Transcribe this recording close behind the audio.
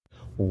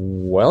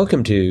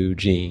Welcome to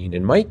Gene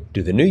and Mike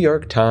do the New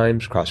York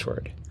Times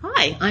crossword.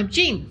 Hi, I'm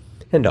Jean.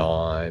 And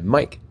I'm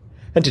Mike.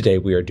 And today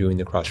we are doing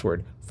the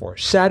crossword for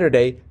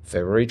Saturday,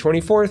 February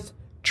 24th,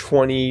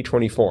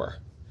 2024.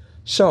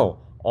 So,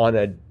 on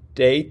a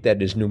date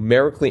that is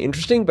numerically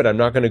interesting, but I'm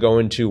not going to go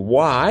into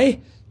why.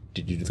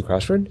 Did you do the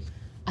crossword?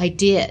 I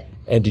did.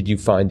 And did you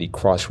find the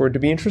crossword to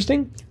be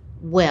interesting?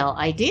 Well,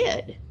 I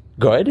did.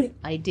 Good.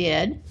 I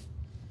did.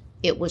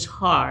 It was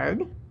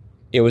hard.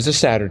 It was a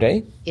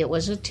Saturday. It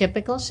was a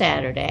typical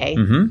Saturday.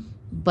 Mm-hmm.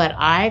 But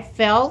I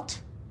felt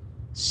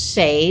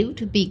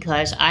saved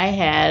because I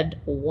had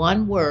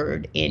one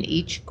word in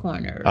each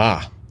corner.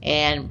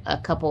 And a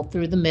couple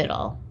through the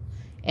middle.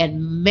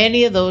 And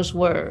many of those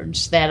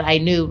words that I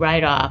knew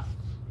right off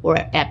were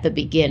at the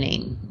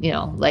beginning,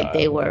 like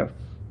they were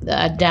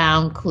a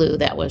down clue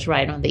that was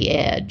right on the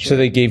edge. So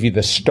they gave you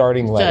the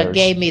starting letters. So it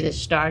gave me the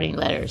starting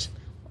letters,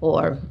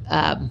 or,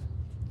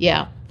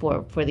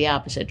 for the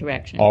opposite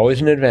direction. Always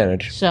an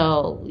advantage.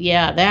 So,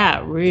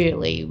 that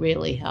really,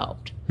 really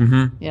helped.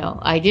 Mm-hmm.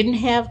 I didn't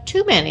have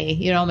too many,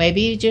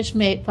 maybe just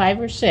made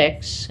 5 or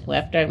 6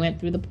 after I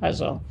went through the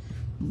puzzle.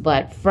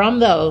 But from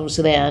those,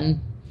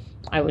 then,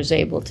 I was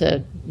able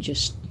to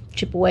just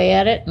chip away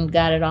at it and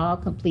got it all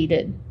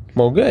completed.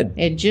 Well, good.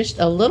 In just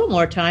a little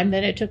more time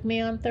than it took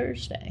me on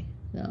Thursday.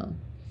 So,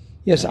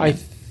 yes, I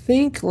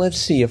think, let's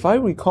see, if I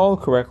recall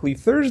correctly,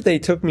 Thursday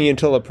took me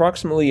until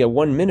approximately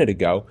 1 minute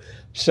ago.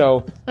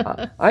 So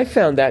I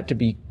found that to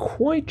be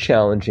quite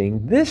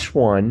challenging. This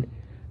one,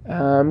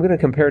 I'm going to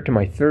compare it to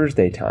my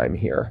Thursday time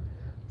here.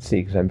 Let's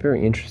see, because I'm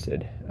very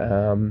interested.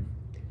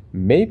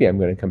 Maybe I'm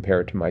going to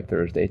compare it to my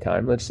Thursday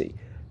time. Let's see.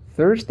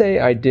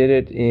 Thursday, I did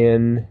it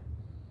in...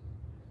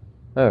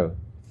 according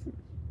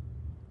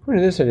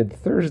to this, I did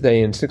Thursday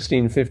in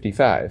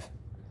 1655.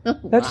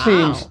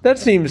 Wow. That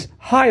seems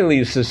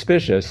highly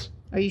suspicious.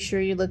 Are you sure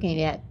you're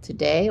looking at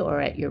today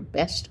or at your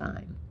best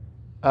time?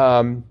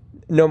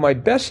 No, my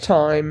best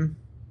time...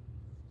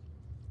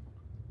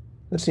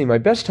 Let's see, my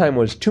best time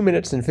was 2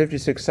 minutes and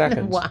 56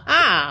 seconds.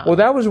 Wow. Well,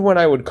 that was when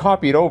I would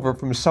copy it over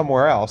from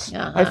somewhere else.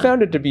 Uh-huh. I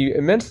found it to be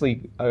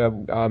immensely...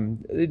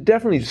 it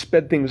definitely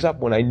sped things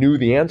up when I knew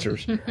the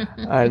answers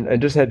and I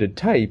just had to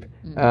type.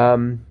 Yeah,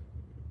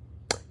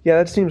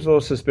 that seems a little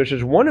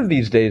suspicious. One of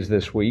these days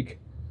this week,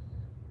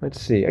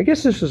 let's see, I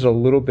guess this is a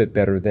little bit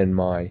better than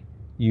my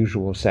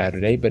usual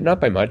Saturday, but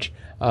not by much.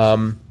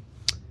 Any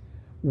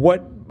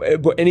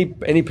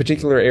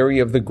particular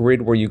area of the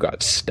grid where you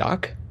got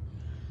stuck?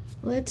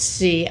 Let's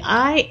see.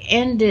 I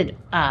ended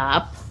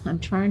up, I'm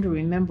trying to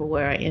remember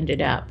where I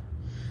ended up.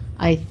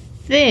 I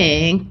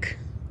think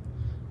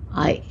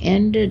I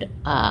ended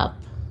up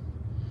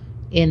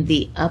in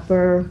the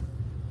upper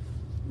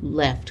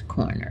left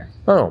corner.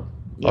 Oh,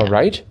 Yeah. all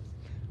right.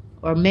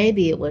 Or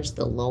maybe it was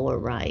the lower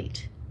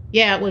right.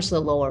 Yeah, it was the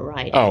lower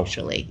right,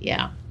 actually.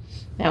 Yeah.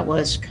 That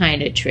was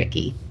kind of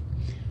tricky.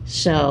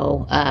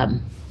 So,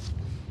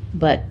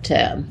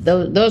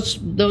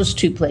 those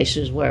two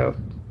places were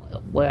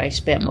where I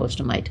spent most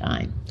of my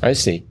time. I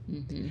see.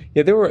 Mm-hmm.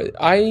 Yeah,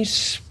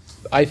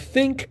 I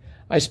think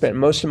I spent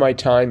most of my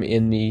time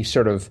in the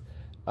sort of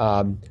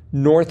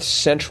north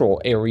central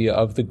area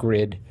of the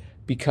grid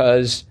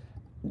because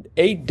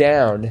 8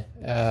 down,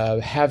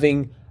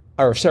 hybrid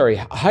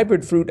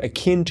fruit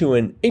akin to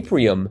an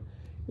aprium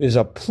is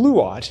a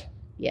pluot.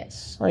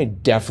 Yes. I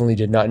definitely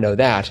did not know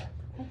that.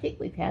 I think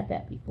we've had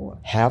that before.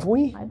 Have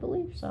we? I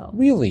believe so.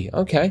 Really?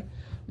 Okay.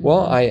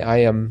 Well, I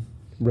am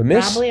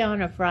remiss. Probably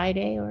on a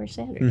Friday or a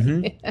Saturday.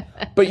 Mm-hmm.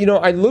 But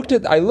I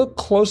looked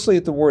closely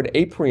at the word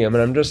aprium, and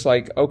I'm just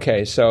like,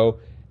 okay, so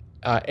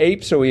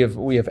ape. So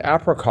we have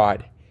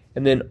apricot,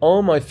 and then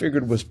I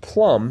figured was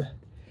plum,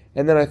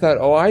 and then I thought,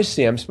 I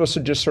see. I'm supposed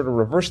to just sort of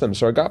reverse them.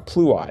 So I got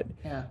pluot.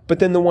 Yeah. But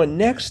then the one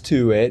next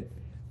to it,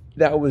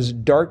 that was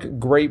dark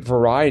grape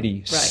variety,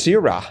 Right.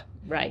 Syrah.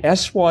 Right.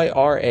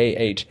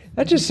 Syrah.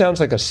 That just sounds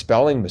like a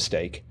spelling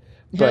mistake,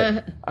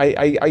 but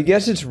I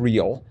guess it's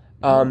real.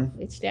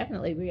 It's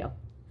definitely real.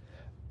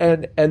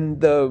 And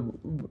the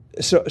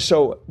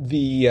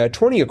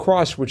 20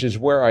 across, which is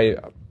where I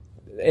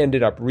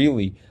ended up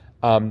really.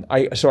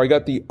 I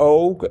got the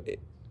O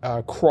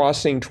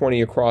crossing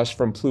 20 across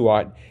from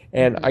pluot,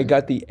 and I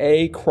got the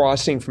A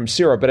crossing from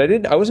Syrah, but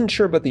I wasn't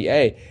sure about the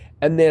A.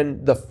 And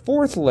then the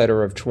fourth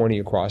letter of 20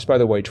 across. By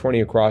the way, 20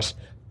 across,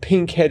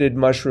 pink-headed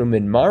mushroom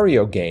in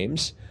Mario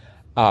games,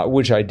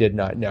 which I did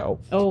not know.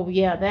 Oh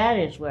yeah, that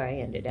is where I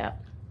ended up.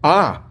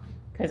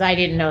 Because I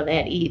didn't know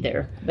that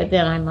either. But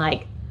then I'm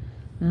like,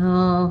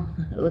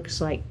 it looks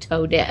like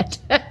Toadette.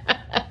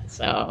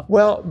 So.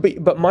 Well,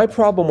 but my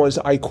problem was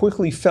I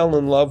quickly fell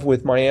in love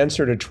with my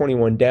answer to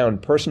 21 down,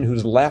 person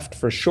who's left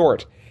for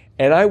short.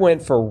 And I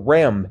went for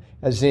Rem,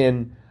 as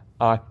in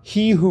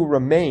He Who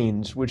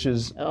Remains, which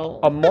is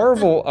a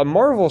Marvel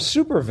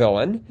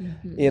supervillain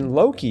in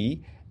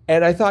Loki.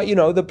 And I thought,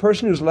 the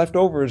person who's left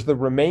over is the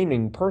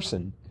remaining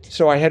person.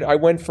 So I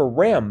went for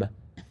Rem.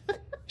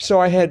 So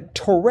I had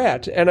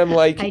Tourette, and I'm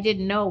like, I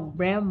didn't know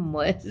REM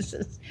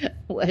was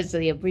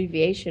the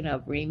abbreviation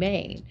of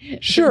remain.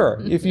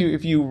 Sure. If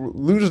you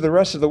lose the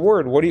rest of the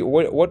word,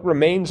 what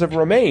remains of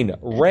remain?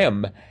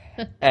 REM,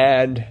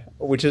 and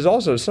which is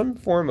also some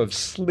form of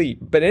sleep.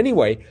 But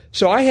anyway,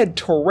 so I had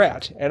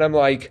Tourette, and I'm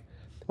like,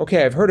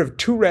 okay, I've heard of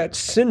Tourette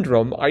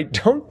syndrome. I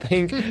don't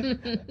think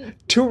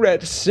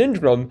Tourette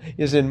syndrome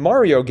is in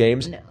Mario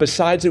games. No.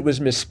 Besides, it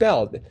was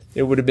misspelled.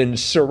 It would have been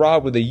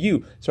Syrah with a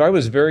U. So I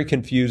was very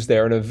confused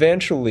there, and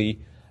eventually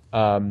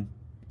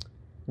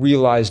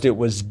realized it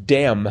was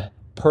Dem,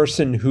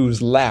 person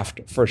who's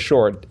left for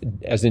short,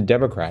 as in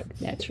Democrat.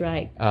 That's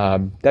right.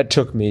 That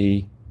took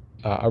me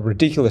a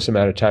ridiculous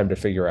amount of time to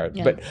figure out.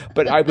 Yeah.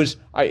 But I was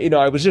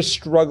just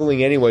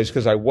struggling anyways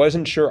because I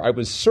wasn't sure. I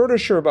was sort of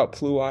sure about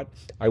Pluot.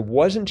 I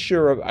wasn't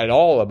sure at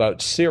all about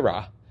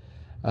Syrah.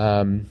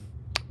 I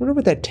wonder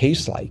what that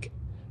tastes like.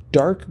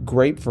 Dark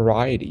grape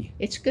variety.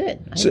 It's good.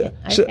 I've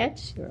had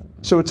Syrah.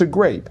 So it's a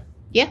grape?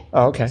 Yeah.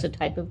 Oh, okay. It's a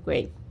type of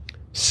grape.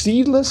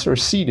 Seedless or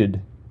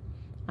seeded?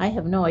 I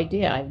have no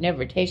idea. I've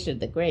never tasted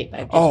the grape.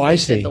 I've just I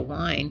tasted see. The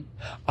wine.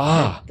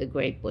 The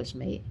grape was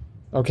made.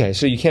 Okay,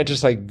 so you can't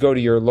just go to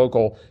your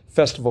local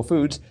Festival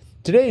Foods.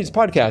 Today's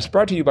podcast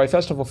brought to you by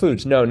Festival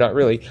Foods. No, not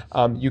really.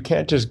 You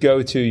can't just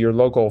go to your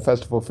local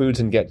Festival Foods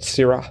and get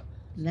Syrah.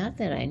 Not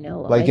that I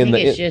know of. I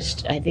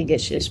think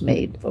it's just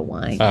made for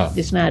wine. Oh.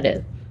 It's not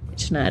a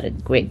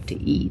grape to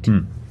eat.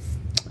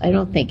 I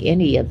don't think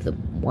any of the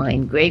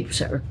wine grapes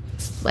are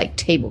like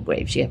table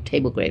grapes. You have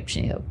table grapes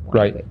and you have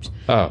wine grapes.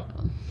 Oh,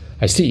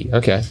 I see.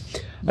 Okay.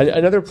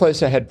 Another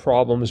place I had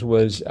problems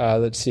was,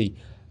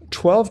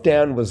 12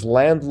 down was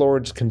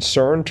landlord's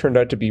concern, turned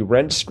out to be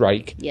rent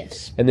strike.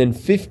 Yes. And then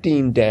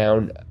 15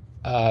 down,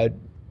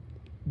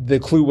 the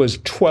clue was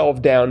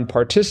 12 down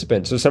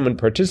participants. So someone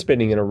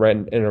participating in a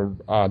rent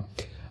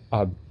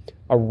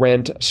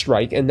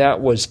strike, and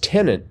that was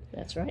tenant.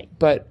 That's right.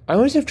 But I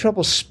always have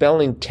trouble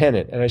spelling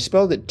tenant, and I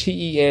spelled it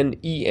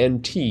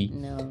T-E-N-E-N-T.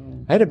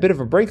 No. I had a bit of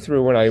a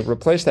breakthrough when I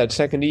replaced that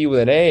second E with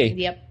an A.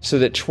 Yep. So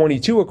that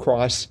 22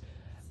 across,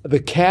 the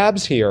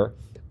cabs here,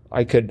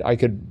 I could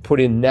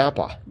put in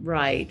Napa.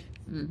 Right.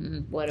 Mm-hmm.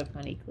 What a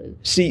funny clue.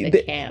 See,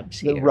 the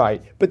cabs here.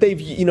 Right. But they've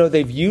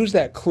used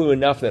that clue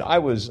enough that I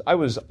was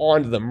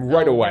on to them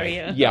right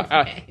away.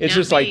 Yeah. Okay. It's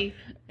just like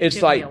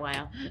it's like a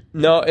while.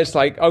 No, it's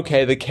like,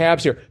 okay, the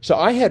cabs here. So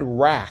I had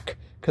rack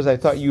because I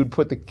thought you would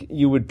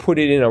put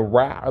it in a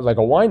rack, like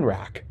a wine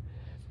rack.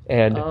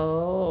 And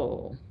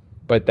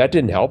but that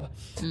didn't help.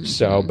 Mm-hmm.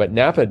 So, but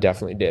Napa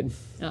definitely did.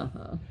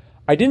 Uh-huh.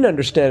 I didn't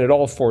understand at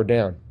all 4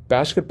 down.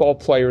 Basketball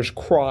players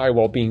cry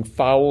while being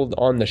fouled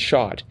on the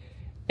shot.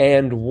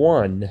 And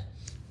one.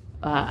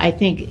 I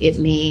think it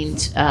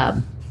means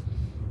that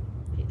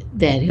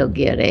he'll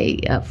get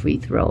a free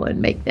throw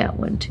and make that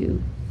one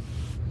too.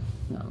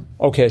 No.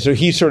 Okay, so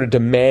he's sort of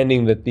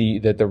demanding that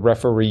the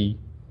referee.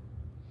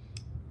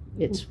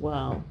 It's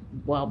while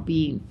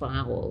being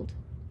fouled.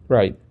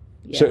 Right.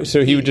 Yeah.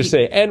 So he would just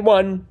say, and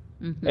one,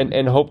 mm-hmm.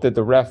 and hope that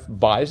the ref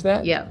buys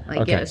that? Yeah,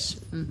 I guess.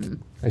 Mm-hmm.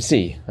 I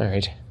see. All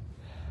right.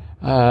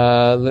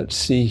 Let's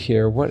see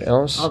here. What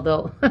else?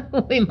 Although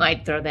we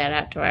might throw that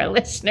out to our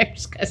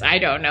listeners because I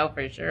don't know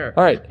for sure.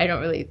 All right. I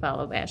don't really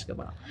follow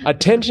basketball.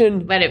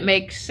 Attention. But it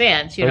makes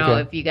sense.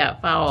 If you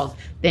got fouled,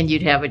 then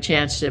you'd have a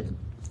chance to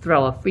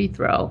throw a free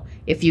throw.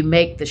 If you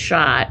make the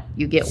shot,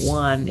 you get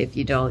 1. If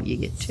you don't, you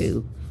get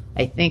 2.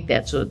 I think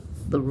that's what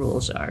the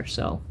rules are.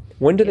 So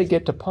when do they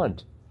get to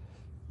punt?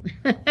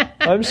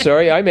 I'm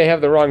sorry. I may have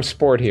the wrong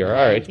sport here. All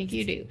right. I think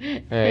you do.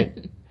 All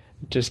right.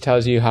 Just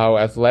tells you how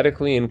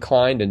athletically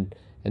inclined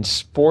and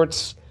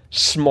sports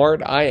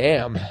smart I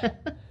am.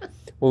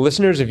 Well,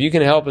 listeners, if you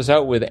can help us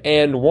out with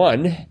and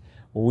one,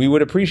 we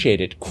would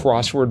appreciate it.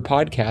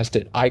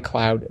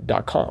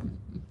 crosswordpodcast@icloud.com.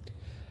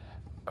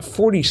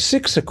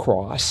 46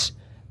 across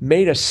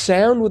made a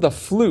sound with a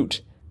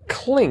flute,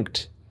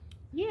 clinked.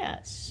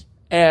 Yes.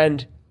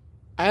 And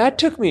that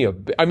took me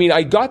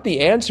I got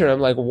the answer, and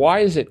I'm like, why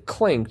is it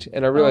clinked?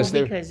 And I realized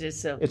because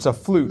it's a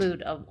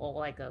flute of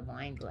like a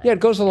wine glass. Yeah, it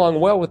goes along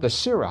well with the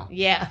Syrah.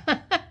 Yeah,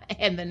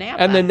 and the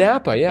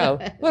Napa. Yeah.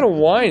 A lot of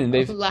wine.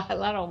 A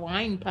lot of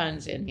wine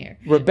puns in here.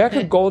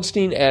 Rebecca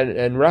Goldstein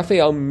and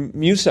Raphael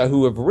Musa,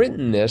 who have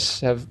written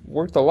this, have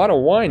worked a lot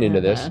of wine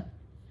into this.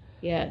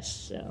 Yes,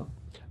 so.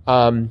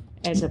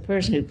 As a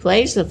person who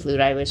plays the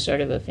flute, I was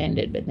sort of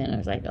offended, but then I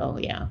was like, oh,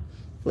 yeah,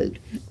 flute.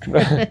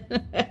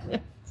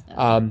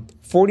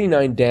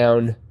 49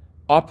 down,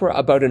 opera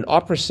about an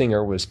opera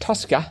singer was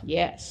Tosca.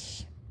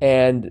 Yes.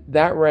 And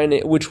that ran,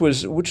 which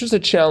was a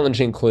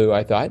challenging clue,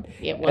 I thought.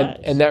 It was.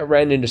 And that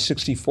ran into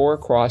 64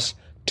 across,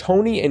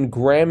 Tony and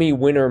Grammy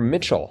winner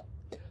Mitchell.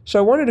 So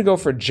I wanted to go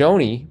for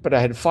Joni, but I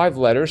had 5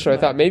 letters, so I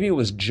thought maybe it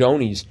was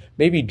Joni's.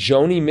 Maybe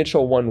Joni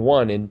Mitchell won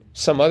 1, and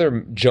some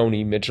other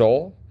Joni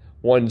Mitchell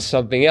won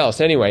something else.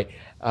 Anyway,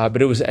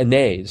 but it was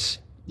Anais.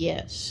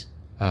 Yes.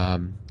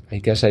 I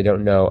guess I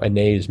don't know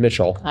Anais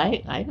Mitchell.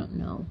 I don't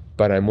know.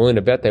 But I'm willing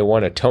to bet they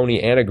won a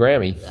Tony and a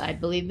Grammy. I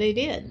believe they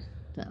did.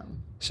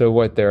 So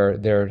what,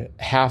 they're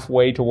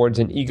halfway towards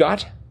an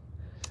EGOT?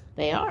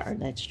 They are,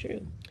 that's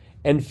true.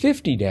 And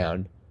 50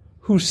 down,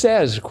 who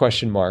says,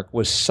 question mark,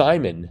 was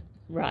Simon.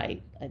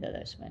 Right. I thought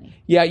that was funny.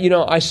 Yeah,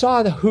 I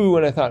saw the Who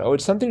and I thought,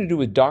 it's something to do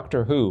with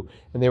Doctor Who.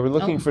 And they were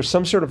looking for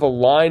some sort of a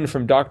line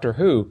from Doctor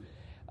Who.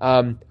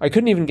 I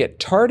couldn't even get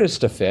TARDIS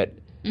to fit.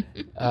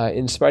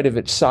 In spite of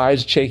its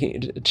size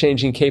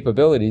changing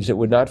capabilities, it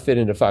would not fit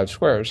into 5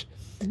 squares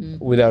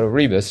without a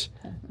rebus,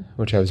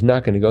 which I was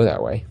not going to go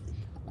that way.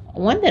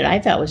 One that I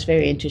thought was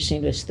very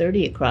interesting was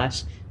 30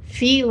 across,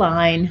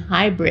 feline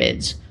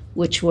hybrids,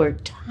 which were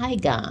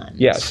TIGONs.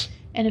 Yes.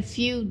 And a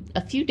few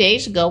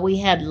days ago, we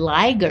had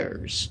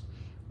ligers.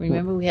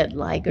 Remember, we had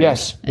ligers?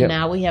 Yes. And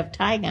now we have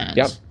TIGONs.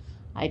 Yep.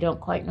 I don't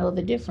quite know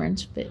the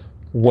difference, but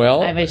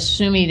well, I'm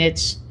assuming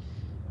it's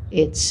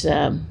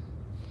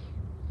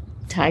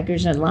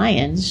tigers and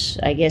lions.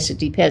 I guess it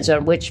depends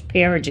on which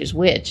parent is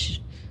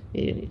which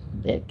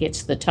that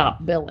gets the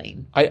top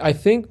billing. I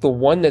think the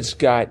one that's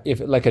got,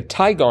 like a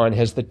Tigon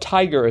has the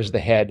tiger as the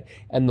head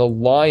and the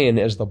lion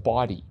as the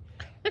body.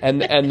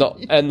 And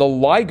the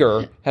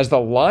liger has the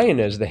lion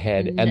as the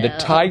head and the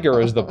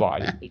tiger as the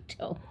body. I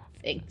don't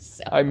think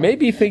so. I may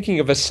be thinking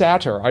of a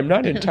satyr. I'm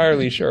not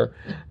entirely sure.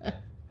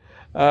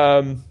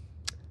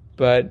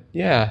 But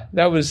yeah,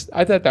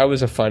 I thought that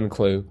was a fun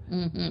clue.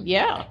 Mm-hmm.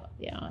 Yeah,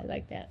 I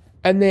like that.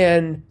 And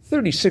then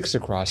 36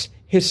 across,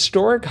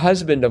 historic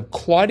husband of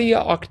Claudia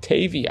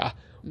Octavia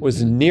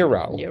was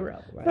Nero.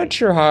 Nero, right. Not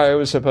sure how I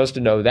was supposed to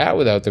know that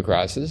without the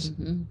crosses.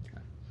 Mm-hmm.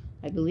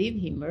 I believe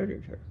he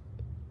murdered her.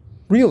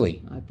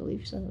 Really? I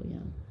believe so, yeah.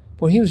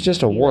 Well, he was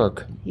just a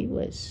work. He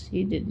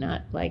did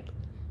not like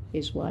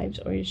his wives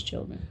or his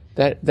children.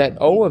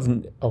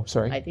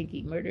 Sorry. I think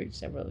he murdered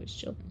several of his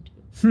children,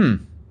 too.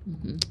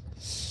 Mm-hmm.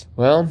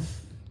 Well,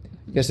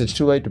 I guess it's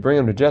too late to bring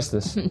him to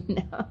justice.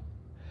 No.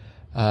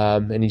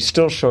 And he's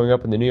still showing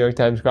up in the New York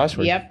Times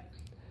crossword. Yep.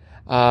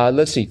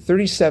 Let's see,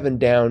 37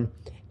 down,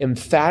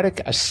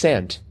 emphatic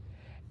assent.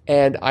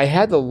 And I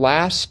had the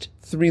last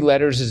 3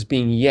 letters as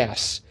being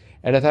yes.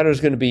 And I thought it was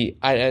going to be,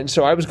 and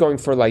so I was going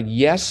for like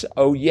yes,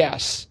 oh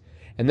yes.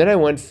 And then I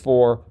went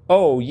for,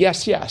 oh,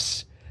 yes,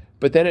 yes.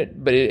 But then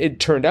it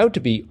turned out to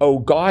be, oh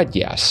God,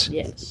 yes.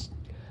 Yes.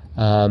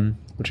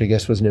 Which I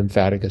guess was an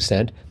emphatic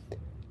assent.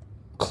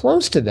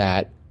 Close to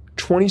that,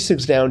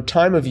 26 down,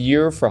 time of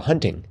year for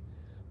hunting.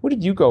 What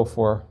did you go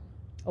for?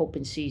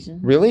 Open season.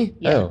 Really?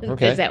 Yeah, oh, okay.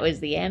 Because that was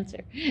the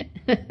answer.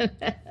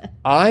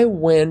 I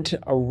went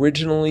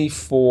originally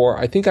for,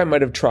 I think I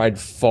might have tried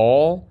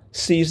fall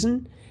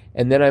season,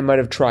 and then I might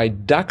have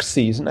tried duck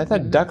season. I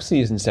thought duck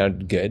season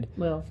sounded good.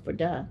 Well, for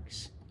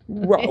ducks.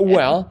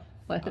 Well,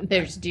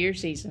 there's deer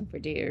season for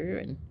deer.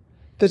 And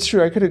that's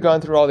true. I could have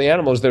gone through all the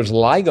animals. There's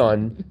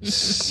Ligon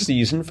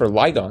season for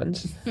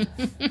Ligons,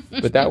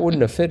 but that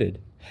wouldn't have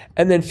fitted.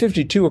 And then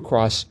 52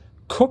 across,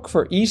 cook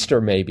for Easter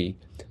maybe.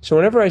 So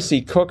whenever I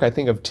see Cook, I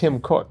think of Tim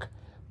Cook,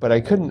 but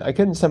I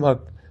couldn't somehow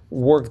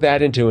work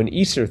that into an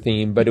Easter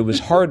theme. But it was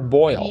hard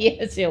boil.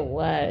 Yes, it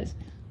was.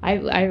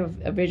 I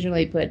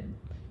originally put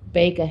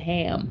bake a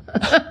ham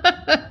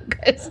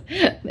because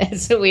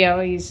that's what we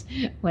always,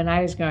 when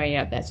I was growing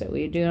up, that's what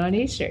we would do on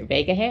Easter,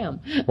 bake a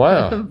ham.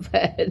 Wow.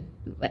 but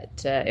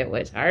it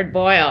was hard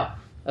boil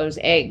those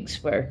eggs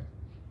for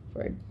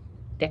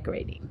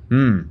decorating.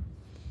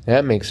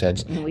 That makes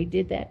sense. And we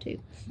did that too.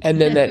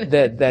 And then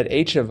that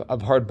H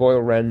of hard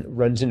boil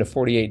runs into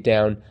 48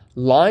 down.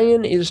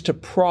 Lion is to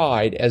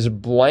pride as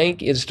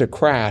blank is to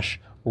crash.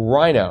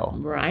 Rhino.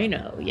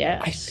 Rhino,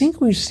 yes. I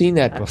think we've seen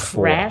that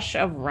before. A crash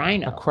of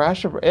rhino. A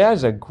crash of. That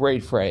is a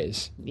great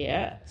phrase.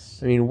 Yes.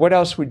 I mean, what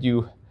else would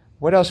you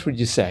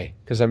say?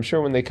 Because I'm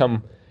sure when they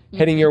come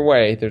heading your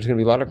way, there's going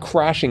to be a lot of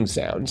crashing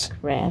sounds.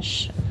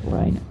 Crash of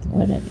rhino.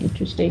 What an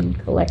interesting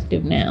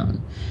collective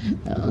noun.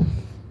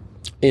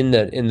 In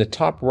the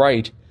top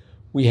right,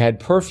 we had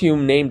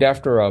perfume named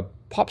after a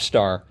pop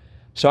star.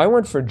 So I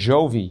went for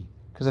Jovi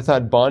because I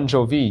thought Bon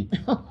Jovi.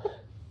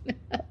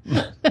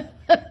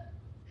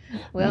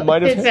 Well,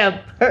 it's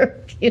a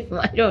perfume.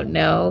 I don't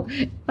know.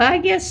 Well, I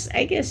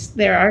guess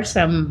there are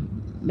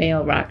some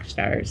male rock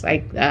stars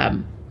like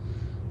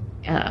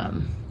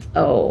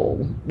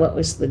what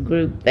was the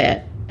group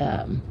that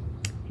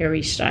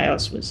Harry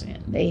Styles was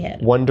in? They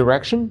had One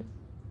Direction.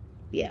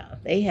 Yeah,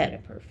 they had a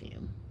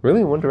perfume.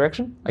 Really, One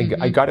Direction?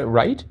 I got it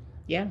right.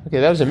 Yeah. Okay,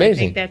 that was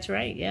amazing. I think that's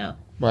right. Yeah.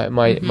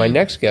 My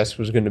next guess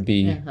was going to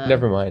be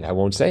never mind. I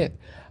won't say it.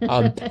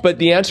 But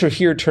the answer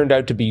here turned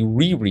out to be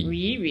Riri.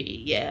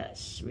 Riri,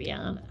 yes,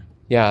 Rihanna.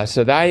 Yeah,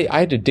 so I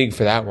had to dig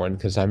for that one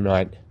because I'm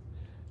not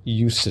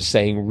used to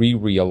saying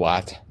Riri a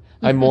lot.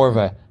 I'm more of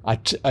a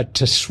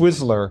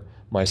T-Swizzler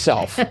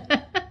myself.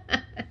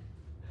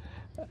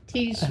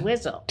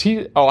 T-Swizzle.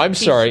 I'm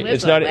sorry.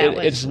 It's not.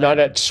 It's not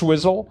at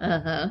Swizzle.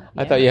 Yeah.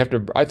 I thought you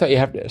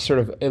have to sort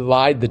of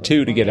elide the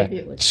two to get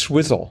a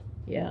Swizzle.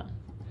 Yeah.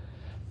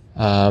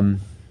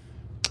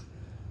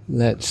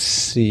 Let's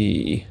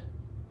see.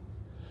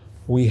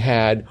 We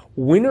had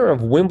winner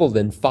of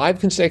Wimbledon 5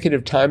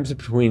 consecutive times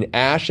between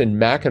Ashe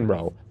and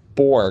McEnroe,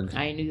 Borg.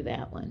 I knew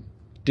that one.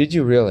 Did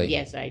you really?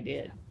 Yes, I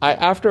did.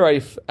 After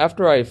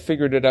I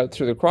figured it out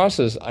through the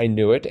crosses, I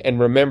knew it and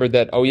remembered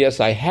that, oh yes,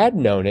 I had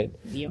known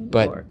it.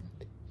 But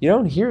You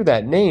don't hear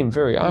that name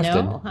very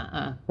often.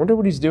 No, Wonder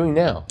what he's doing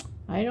now.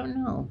 I don't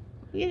know.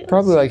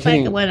 Probably like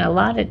hitting... when a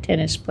lot of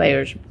tennis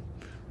players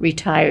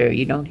retire,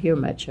 you don't hear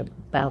much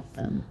about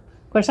them.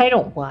 Of course, I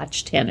don't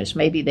watch tennis.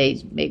 Maybe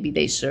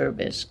they serve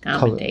as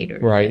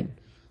commentators. Right.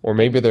 Or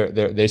maybe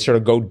they sort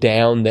of go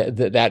down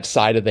that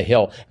side of the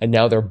hill, and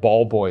now they're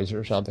ball boys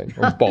or something,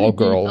 or ball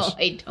girls. No,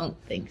 I don't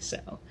think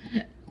so.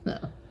 No.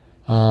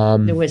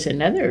 There was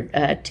another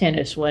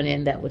tennis one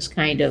in that was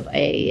kind of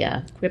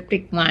a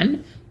cryptic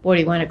one.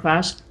 41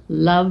 across,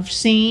 love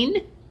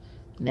scene.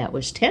 That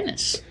was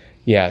tennis.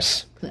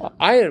 Yes.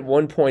 I at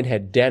one point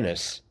had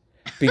Dennis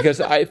because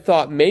I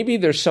thought maybe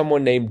there's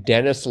someone named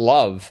Dennis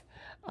Love.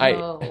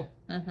 But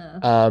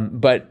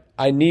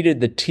I needed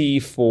the T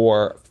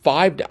for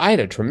 5. I had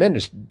a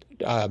tremendous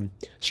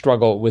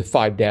struggle with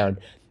 5 down.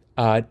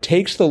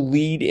 Takes the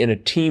lead in a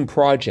team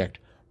project,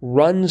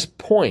 runs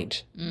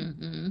point.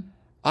 Mm-hmm.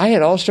 I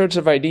had all sorts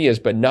of ideas,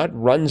 but not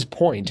runs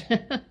point.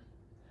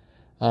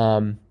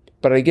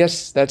 But I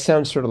guess that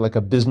sounds sort of like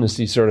a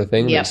businessy sort of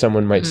thing that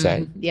someone might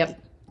say.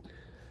 Yep.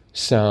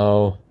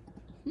 So,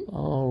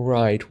 all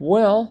right.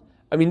 Well,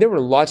 I mean, there were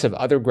lots of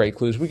other great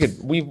clues.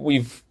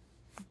 We've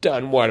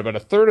done about a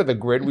third of the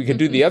grid. We could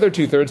do the other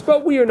 2/3,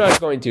 but we are not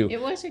going to.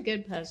 It was a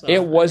good puzzle.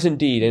 It was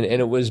indeed, and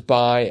it was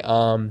by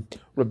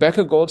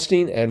Rebecca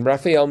Goldstein and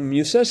Raphael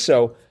Musa.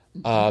 So,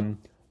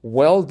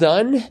 well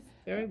done.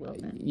 Very well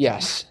done.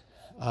 Yes.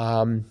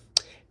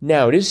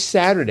 Now it is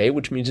Saturday,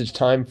 which means it's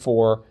time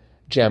for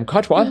Jam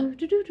Katwa.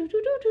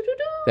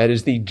 That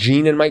is the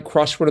Gene and Mike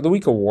Crossword of the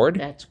Week Award.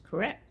 That's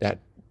correct.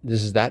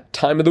 This is that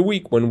time of the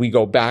week when we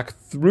go back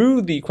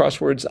through the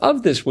crosswords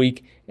of this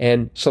week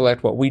and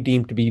select what we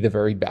deem to be the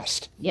very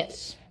best.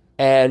 Yes.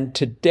 And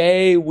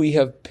today we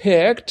have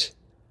picked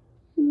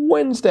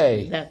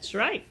Wednesday. That's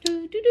right.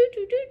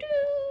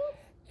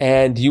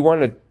 And you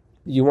want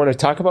to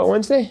talk about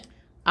Wednesday?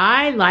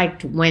 I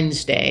liked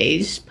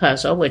Wednesday's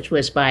puzzle, which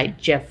was by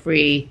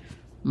Jeffrey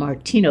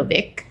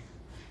Martinovic,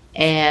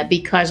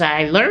 because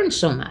I learned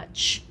so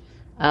much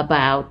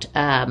about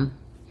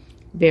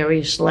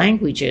various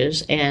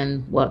languages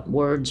and what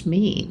words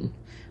mean.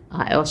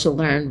 I also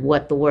learned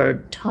what the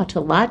word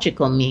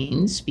tautological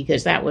means,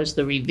 because that was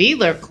the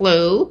revealer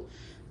clue.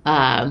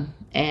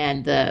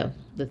 And the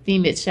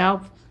theme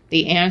itself,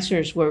 the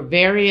answers were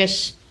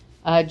various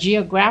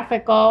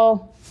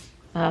geographical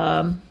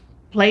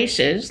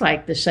places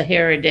like the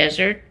Sahara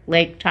Desert,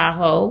 Lake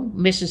Tahoe,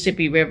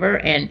 Mississippi River,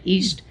 and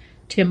East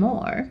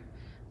Timor.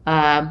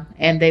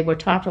 And they were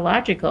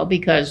tautological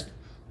because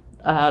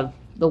the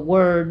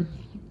word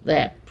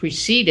that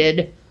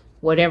preceded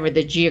whatever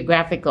the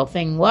geographical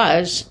thing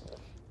was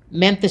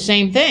meant the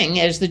same thing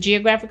as the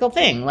geographical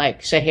thing.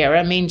 Like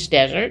Sahara means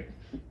desert,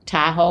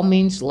 Tahoe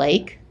means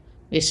lake,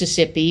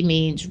 Mississippi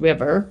means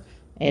river,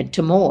 and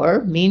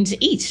Timor means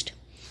east.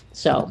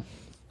 So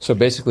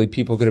basically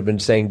people could have been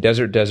saying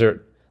desert,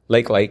 desert,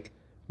 lake, lake,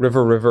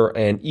 river, river,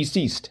 and east,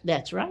 east.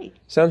 That's right.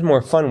 Sounds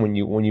more fun when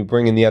you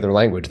bring in the other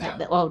language,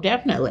 though. Oh,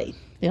 definitely.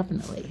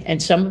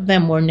 And some of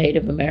them were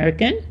Native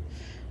American,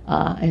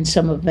 and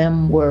some of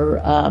them were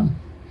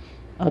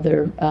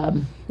other,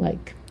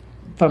 like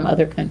from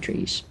other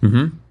countries.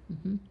 Mm-hmm.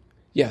 Mm-hmm.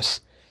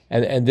 Yes.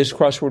 And this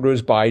crossword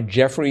was by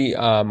Jeffrey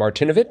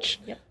Martinovich.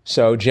 Yep.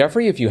 So,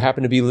 Jeffrey, if you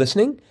happen to be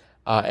listening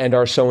and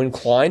are so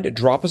inclined,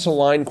 drop us a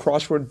line,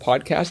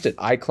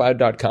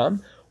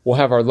 crosswordpodcast@icloud.com. We'll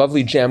have our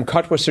lovely Jam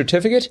Katwa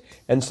certificate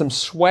and some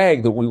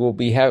swag that we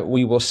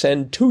will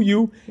send to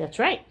you. That's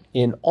right.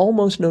 In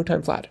almost no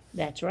time flat.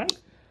 That's right.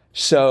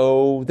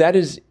 So that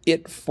is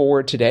it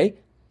for today.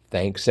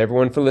 Thanks,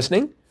 everyone, for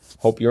listening.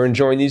 Hope you're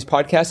enjoying these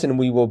podcasts, and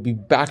we will be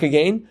back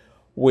again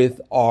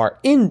with our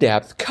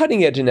in-depth,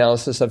 cutting-edge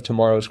analysis of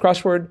tomorrow's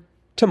crossword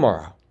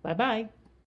tomorrow. Bye-bye.